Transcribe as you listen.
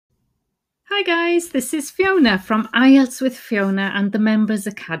Hi guys, this is Fiona from IELTS with Fiona and the Members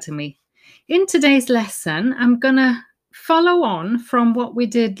Academy. In today's lesson, I'm going to follow on from what we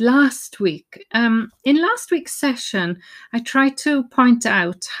did last week. In last week's session, I tried to point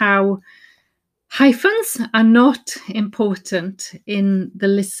out how hyphens are not important in the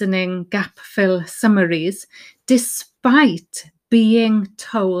listening gap fill summaries, despite being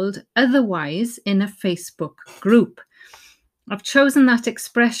told otherwise in a Facebook group. I've chosen that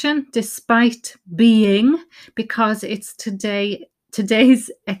expression, despite being, because it's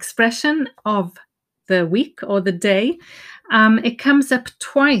today's expression of the week or the day. It comes up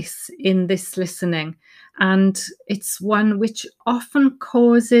twice in this listening, and it's one which often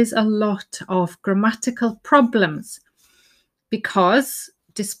causes a lot of grammatical problems because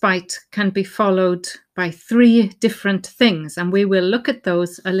despite can be followed by three different things, and we will look at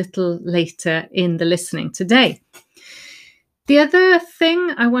those a little later in the listening today. The other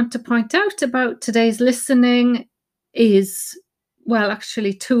thing I want to point out about today's listening is, well,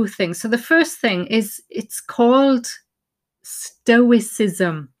 actually two things. So the first thing is it's called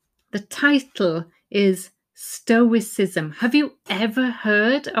Stoicism. The title is Stoicism. Have you ever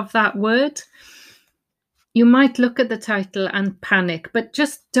heard of that word? You might look at the title and panic, but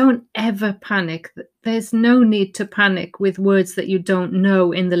just don't ever panic. There's no need to panic with words that you don't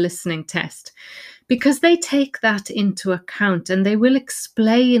know in the listening test, because they take that into account and they will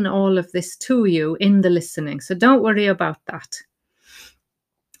explain all of this to you in the listening. So don't worry about that.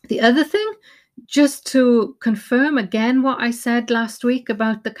 The other thing, just to confirm again what I said last week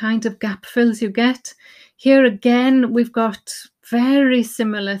about the kind of gap fills you get. Here again, we've got very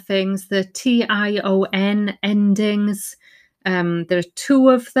similar things, the TION endings. There are two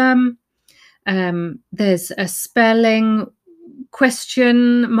of them. There's a spelling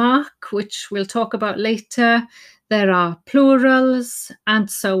question mark, which we'll talk about later. There are plurals and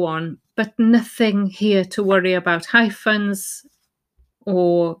so on, but nothing here to worry about hyphens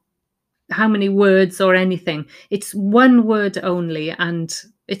or how many words or anything. It's one word only, and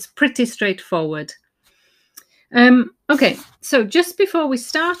it's pretty straightforward. Okay, so just before we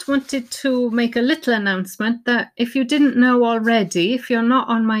start, wanted to make a little announcement that if you didn't know already, if you're not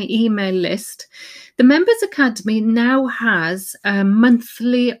on my email list, the Members Academy now has a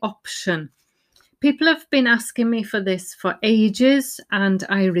monthly option. People have been asking me for this for ages, and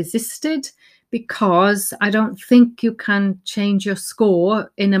I resisted because I don't think you can change your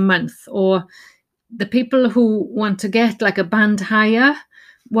score in a month. Or the people who want to get like a band higher,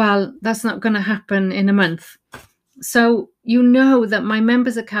 well, that's not going to happen in a month. So you know that my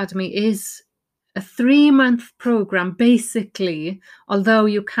Members Academy is a 3-month program, basically, although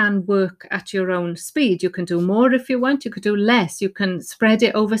you can work at your own speed. You can do more if you want, you could do less, you can spread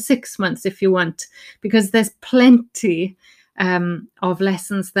it over 6 months if you want, because there's plenty of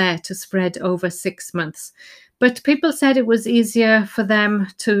lessons there to spread over 6 months. But people said it was easier for them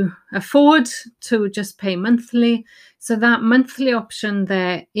to afford to just pay monthly. So that monthly option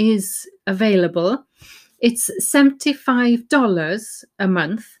there is available. It's $75 a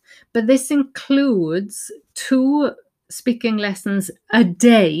month, but this includes 2 speaking lessons a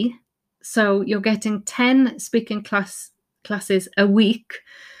day. So you're getting 10 speaking classes a week,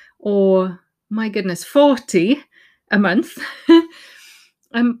 or my goodness, 40 a month.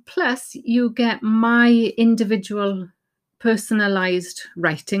 Plus you get my individual personalized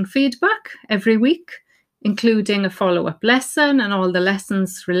writing feedback every week, including a follow-up lesson and all the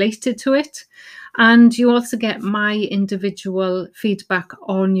lessons related to it. And you also get my individual feedback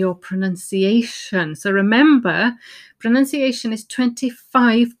on your pronunciation. So remember, pronunciation is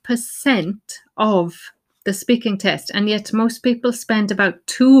 25% of the speaking test, and yet most people spend about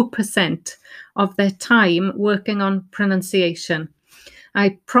 2% of their time working on pronunciation.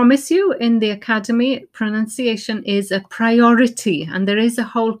 I promise you, in the Academy, pronunciation is a priority, and there is a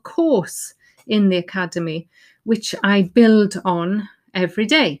whole course in the Academy which I build on every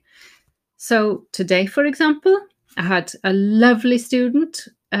day. So today, for example, I had a lovely student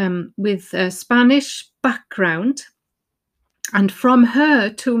with a Spanish background, and from her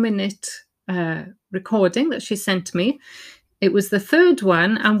 2-minute recording that she sent me, it was the third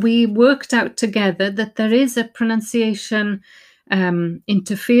one, and we worked out together that there is a pronunciation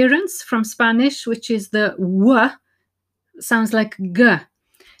interference from Spanish, which is the w sounds like g.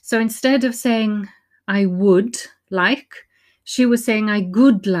 So instead of saying I would like, she was saying I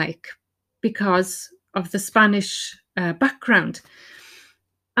good like, because of the Spanish background.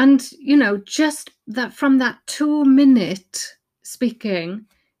 And, you know, just that from that 2-minute speaking,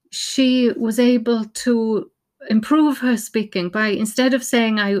 she was able to improve her speaking by, instead of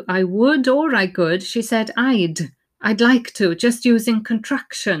saying I would or I could, she said I'd like to, just using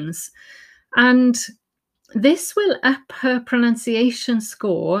contractions. And this will up her pronunciation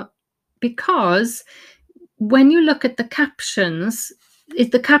score because when you look at the captions,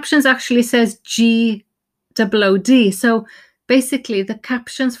 the captions actually says GOOD. So basically, the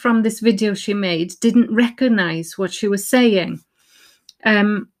captions from this video she made didn't recognize what she was saying.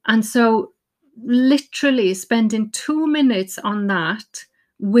 And so literally spending 2 minutes on that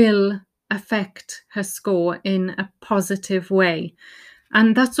will affect her score in a positive way.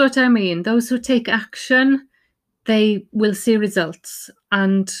 And that's what I mean. Those who take action, they will see results.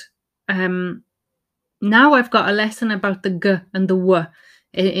 And now I've got a lesson about the G and the W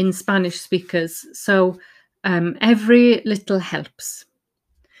in Spanish speakers. So every little helps.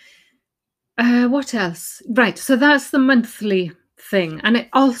 What else? Right, so that's the monthly thing. And it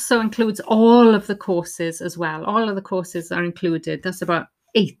also includes all of the courses as well. All of the courses are included. That's about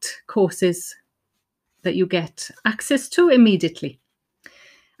 8 courses that you get access to immediately.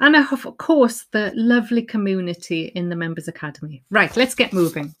 And of course, the lovely community in the Members Academy. Right, let's get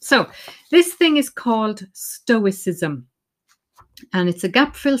moving. So this thing is called Stoicism. And it's a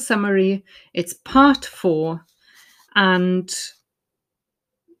gap fill summary. It's part 4. And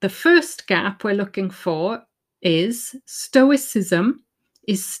the first gap we're looking for is Stoicism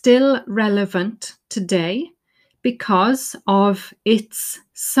is still relevant today because of its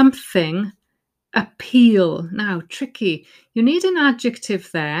something appeal. Now, tricky. You need an adjective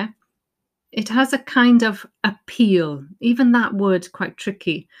there. It has a kind of appeal. Even that word quite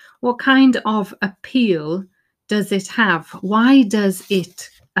tricky. What kind of appeal does it have? Why does it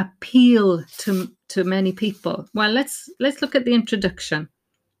appeal to many people? Well, let's look at the introduction.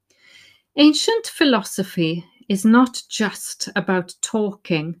 Ancient philosophy is not just about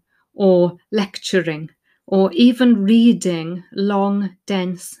talking or lecturing or even reading long,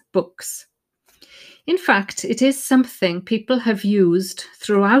 dense books. In fact, it is something people have used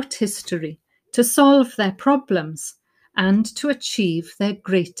throughout history to solve their problems and to achieve their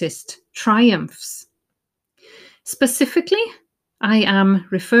greatest triumphs. Specifically, I am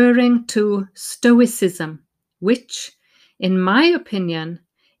referring to Stoicism, which, in my opinion,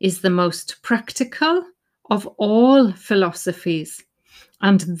 is the most practical of all philosophies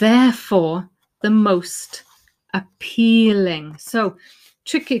and therefore the most appealing. So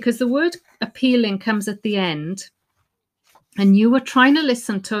tricky because the word appealing comes at the end, and you were trying to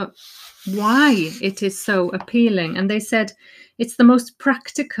listen to why it is so appealing. And they said it's the most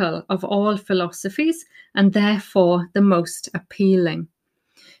practical of all philosophies and therefore the most appealing.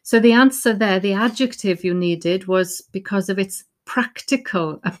 So the answer there, the adjective you needed, was because of its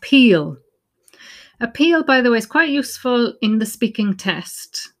practical appeal. Appeal, by the way, is quite useful in the speaking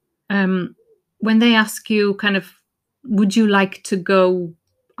test. When they ask you kind of, would you like to go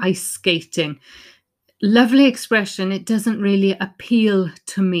ice skating? Lovely expression. It doesn't really appeal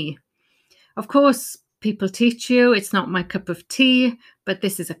to me. Of course, people teach you it's not my cup of tea, but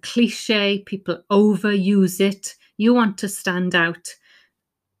this is a cliche. People overuse it. You want to stand out.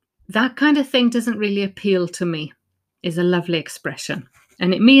 That kind of thing doesn't really appeal to me, is a lovely expression.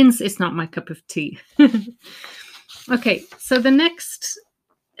 And it means it's not my cup of tea. Okay, so the next,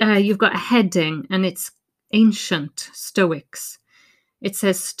 you've got a heading, and it's Ancient Stoics. It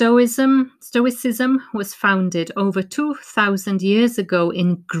says Stoicism was founded over 2,000 years ago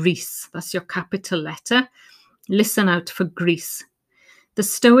in Greece. That's your capital letter. Listen out for Greece. The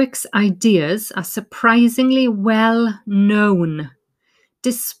Stoics' ideas are surprisingly well known,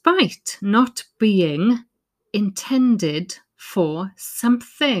 despite not being intended for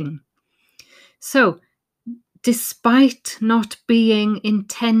something. So, despite not being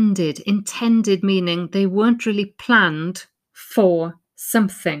intended meaning they weren't really planned for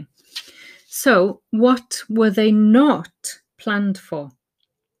something. So, what were they not planned for?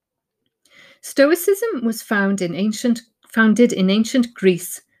 Stoicism was founded in ancient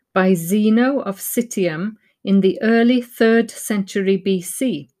Greece by Zeno of Citium in the early 3rd century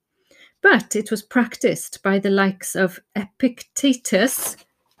BC. But it was practiced by the likes of Epictetus,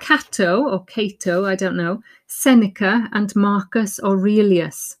 Cato, I don't know, Seneca, and Marcus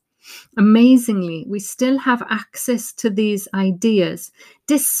Aurelius. Amazingly, we still have access to these ideas,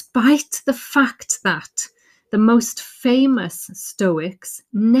 despite the fact that the most famous Stoics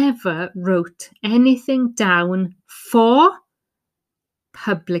never wrote anything down for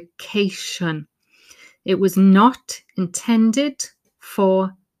publication. It was not intended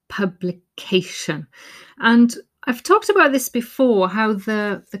for publication. And I've talked about this before, how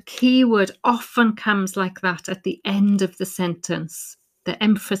the keyword often comes like that at the end of the sentence. The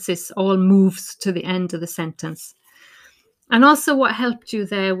emphasis all moves to the end of the sentence. And also what helped you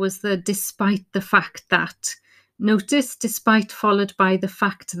there was the despite the fact that. Notice despite followed by the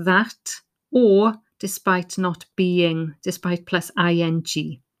fact that or despite not being, despite plus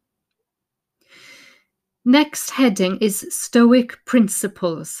ing. Next heading is Stoic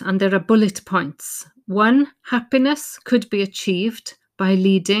principles, and there are bullet points. 1, happiness could be achieved by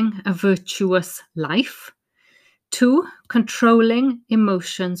leading a virtuous life. 2, controlling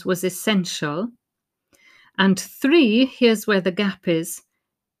emotions was essential. And 3, here's where the gap is,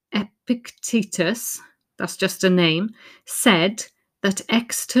 Epictetus, that's just a name, said that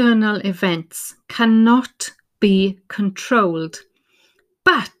external events cannot be controlled,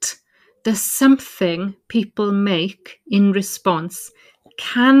 but the something people make in response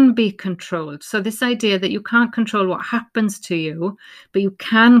can be controlled. So this idea that you can't control what happens to you, but you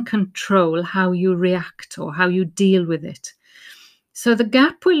can control how you react or how you deal with it. So the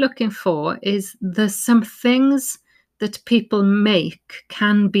gap we're looking for is the some things that people make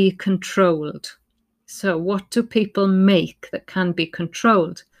can be controlled. So what do people make that can be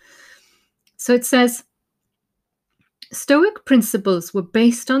controlled? So it says, Stoic principles were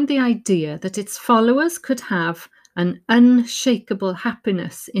based on the idea that its followers could have an unshakable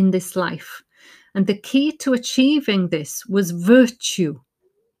happiness in this life, and the key to achieving this was virtue.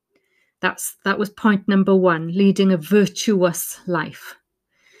 That was point number 1, leading a virtuous life.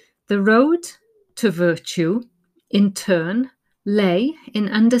 The road to virtue, in turn, lay in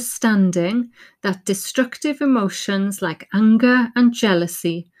understanding that destructive emotions like anger and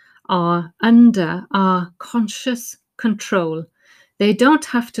jealousy are under our conscious control. They don't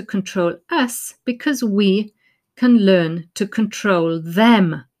have to control us because we can learn to control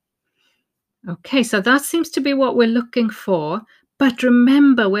them. Okay, so that seems to be what we're looking for. But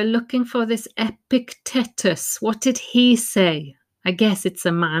remember, we're looking for this Epictetus. What did he say? I guess it's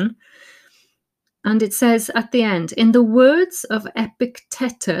a man. And it says at the end, in the words of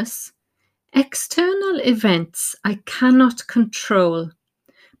Epictetus, external events I cannot control,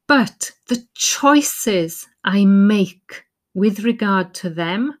 but the choices I make with regard to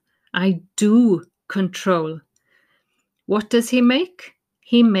them, I do control. What does he make?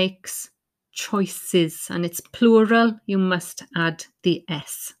 He makes choices, and it's plural. You must add the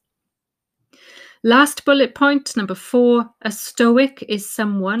S. Last bullet point, number 4, a Stoic is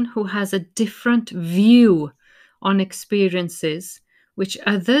someone who has a different view on experiences which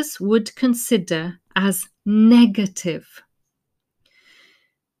others would consider as negative.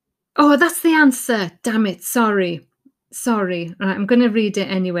 Oh, that's the answer. Damn it. Sorry. Right, I'm going to read it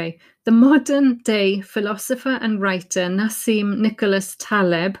anyway. The modern day philosopher and writer Nassim Nicholas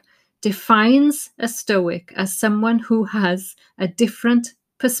Taleb defines a Stoic as someone who has a different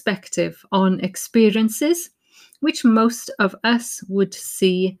perspective on experiences, which most of us would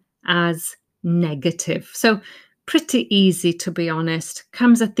see as negative. So pretty easy, to be honest.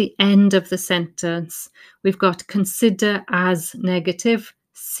 Comes at the end of the sentence. We've got consider as negative,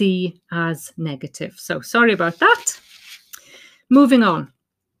 see as negative. So sorry about that. Moving on.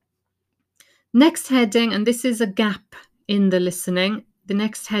 Next heading, and this is a gap in the listening. The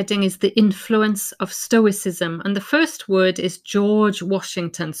next heading is the influence of Stoicism. And the first word is George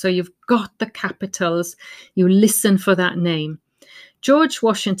Washington. So you've got the capitals. You listen for that name. George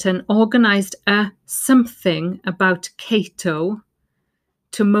Washington organized a something about Cato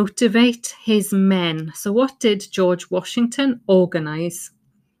to motivate his men. So what did George Washington organize?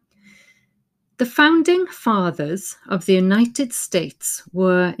 The founding fathers of the United States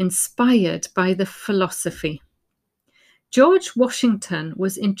were inspired by the philosophy. George Washington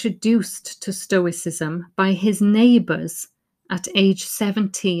was introduced to Stoicism by his neighbors at age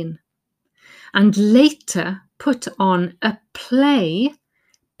 17 and later put on a play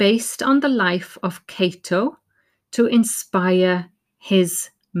based on the life of Cato to inspire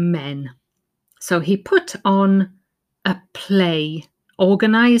his men. So he put on a play.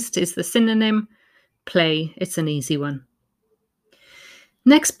 Organized is the synonym. Play, it's an easy one.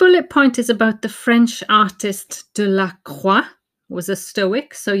 Next bullet point is about the French artist Delacroix, was a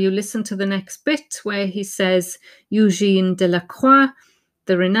Stoic. So you listen to the next bit where he says, Eugène Delacroix,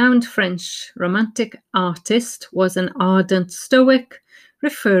 the renowned French romantic artist, was an ardent Stoic,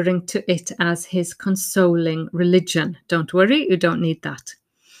 referring to it as his consoling religion. Don't worry, you don't need that.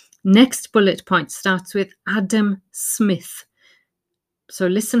 Next bullet point starts with Adam Smith. So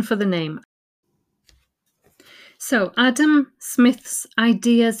listen for the name. So Adam Smith's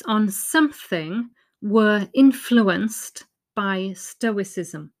ideas on something were influenced by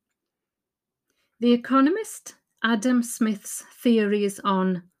Stoicism. The economist Adam Smith's theories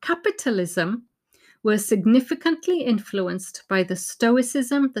on capitalism were significantly influenced by the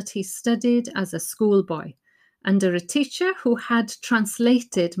Stoicism that he studied as a schoolboy under a teacher who had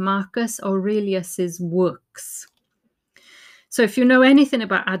translated Marcus Aurelius's works. So if you know anything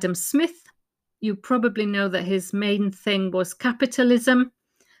about Adam Smith, you probably know that his main thing was capitalism.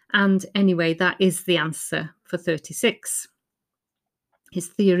 And anyway, that is the answer for 36. His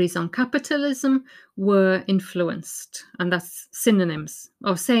theories on capitalism were influenced, and that's synonyms,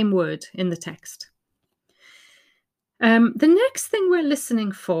 or same word in the text. The next thing we're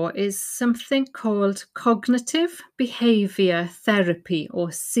listening for is something called cognitive behavior therapy, or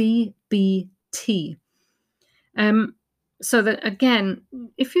CBT. So that, again,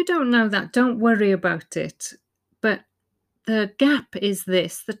 if you don't know that, don't worry about it. But the gap is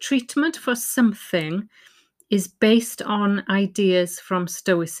this: the treatment for something is based on ideas from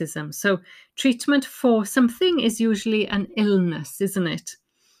Stoicism. So treatment for something is usually an illness, isn't it?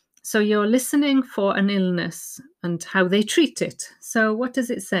 So you're listening for an illness and how they treat it. So what does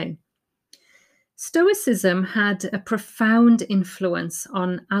it say? Stoicism had a profound influence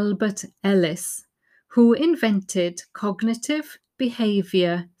on Albert Ellis, who invented cognitive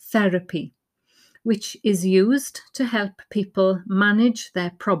behavior therapy, which is used to help people manage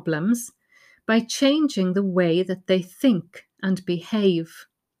their problems by changing the way that they think and behave.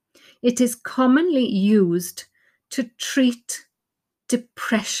 It is commonly used to treat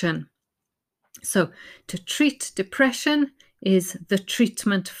depression. So, to treat depression is the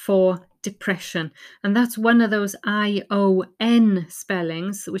treatment for depression. And that's one of those ION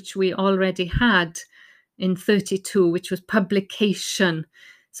spellings, which we already had in 32, which was publication.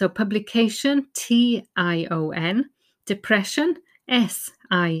 So, publication, TION, depression,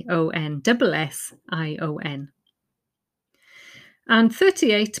 SION, double SION. And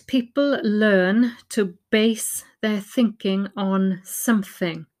 38, people learn to base their thinking on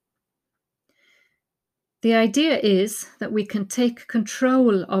something. The idea is that we can take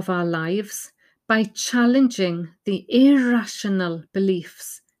control of our lives by challenging the irrational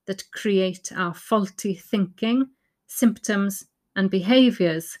beliefs that create our faulty thinking, symptoms, and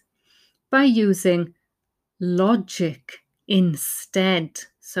behaviors by using logic instead.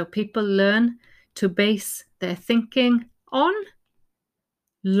 So people learn to base their thinking on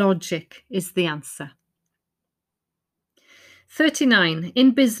logic is the answer. 39.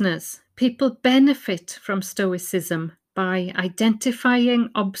 In business, people benefit from Stoicism by identifying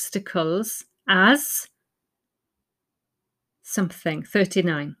obstacles as something.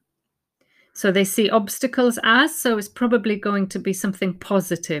 39. So they see obstacles as, so it's probably going to be something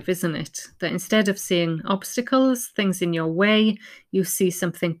positive, isn't it? That instead of seeing obstacles, things in your way, you see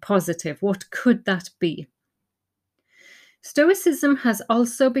something positive. What could that be? Stoicism has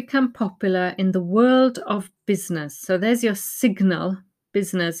also become popular in the world of business. So there's your signal.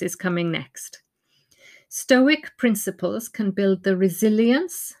 Business is coming next. Stoic principles can build the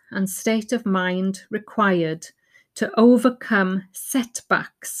resilience and state of mind required to overcome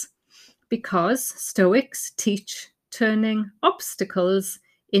setbacks, because Stoics teach turning obstacles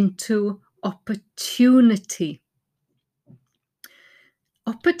into opportunity.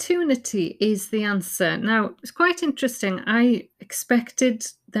 Opportunity is the answer. Now, it's quite interesting. I expected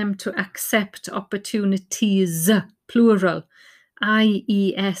them to accept opportunities, plural,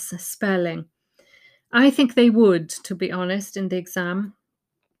 IES spelling. I think they would, to be honest, in the exam.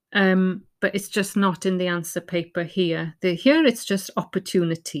 But it's just not in the answer paper here. Here it's just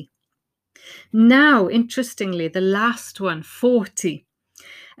opportunity. Now, interestingly, the last one, 40.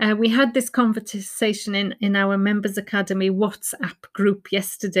 We had this conversation in our Members Academy WhatsApp group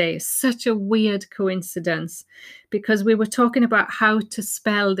yesterday. Such a weird coincidence, because we were talking about how to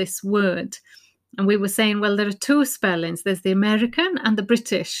spell this word. And we were saying, well, there are two spellings. There's the American and the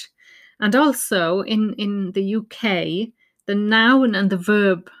British. And also in the UK, the noun and the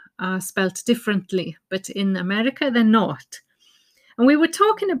verb are spelt differently. But in America, they're not. And we were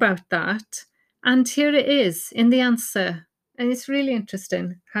talking about that. And here it is in the answer. And it's really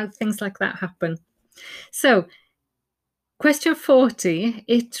interesting how things like that happen. So, question 40,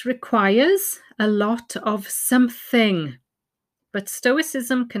 it requires a lot of something, but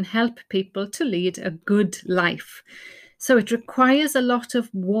Stoicism can help people to lead a good life. So it requires a lot of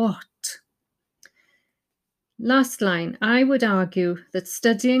what? Last line, I would argue that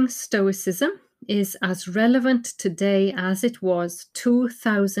studying Stoicism is as relevant today as it was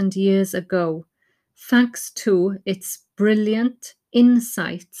 2,000 years ago, thanks to its brilliant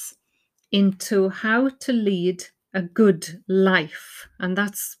insights into how to lead a good life. And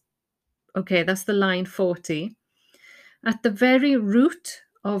that's the line 40. At the very root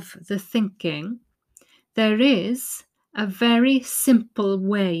of the thinking, there is a very simple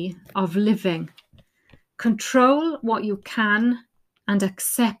way of living. Control what you can and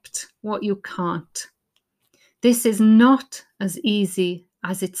accept what you can't. This is not as easy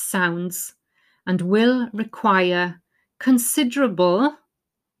as it sounds and will require considerable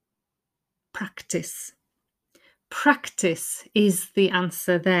practice. Practice is the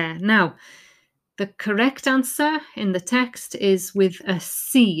answer there. Now, the correct answer in the text is with a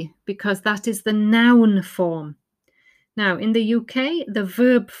C, because that is the noun form. Now, in the UK, the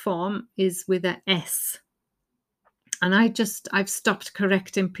verb form is with a S. And I've stopped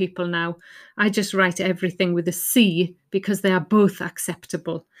correcting people now. I just write everything with a C because they are both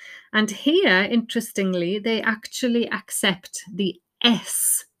acceptable. And here, interestingly, they actually accept the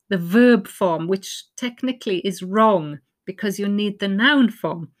S, the verb form, which technically is wrong because you need the noun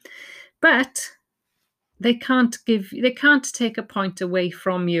form. But they can't take a point away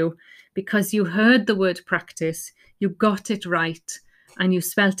from you because you heard the word practice, you got it right, and you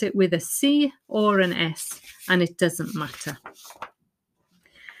spelt it with a C or an S, and it doesn't matter.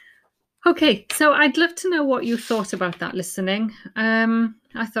 Okay, so I'd love to know what you thought about that listening.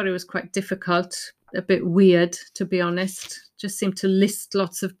 I thought it was quite difficult, a bit weird, to be honest. Just seemed to list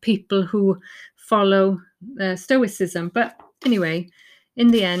lots of people who follow Stoicism. But anyway, in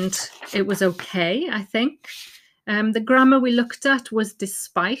the end, it was okay, I think. The grammar we looked at was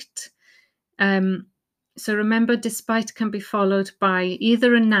despite. So remember, despite can be followed by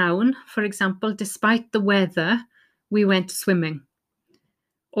either a noun, for example, despite the weather, we went swimming.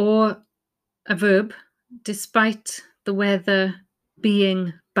 Or a verb, despite the weather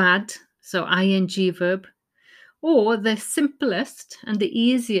being bad, so ing verb. Or the simplest and the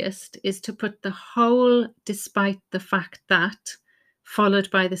easiest is to put the whole despite the fact that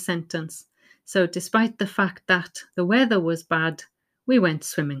followed by the sentence. So despite the fact that the weather was bad, we went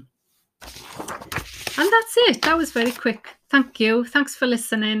swimming. And that's it. That was very quick. Thank you. Thanks for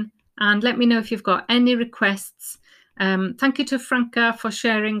listening. And let me know if you've got any requests. Thank you to Franca for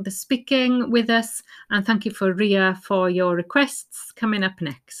sharing the speaking with us. And thank you for Ria for your requests coming up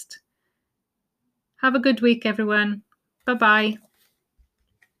next. Have a good week, everyone. Bye-bye.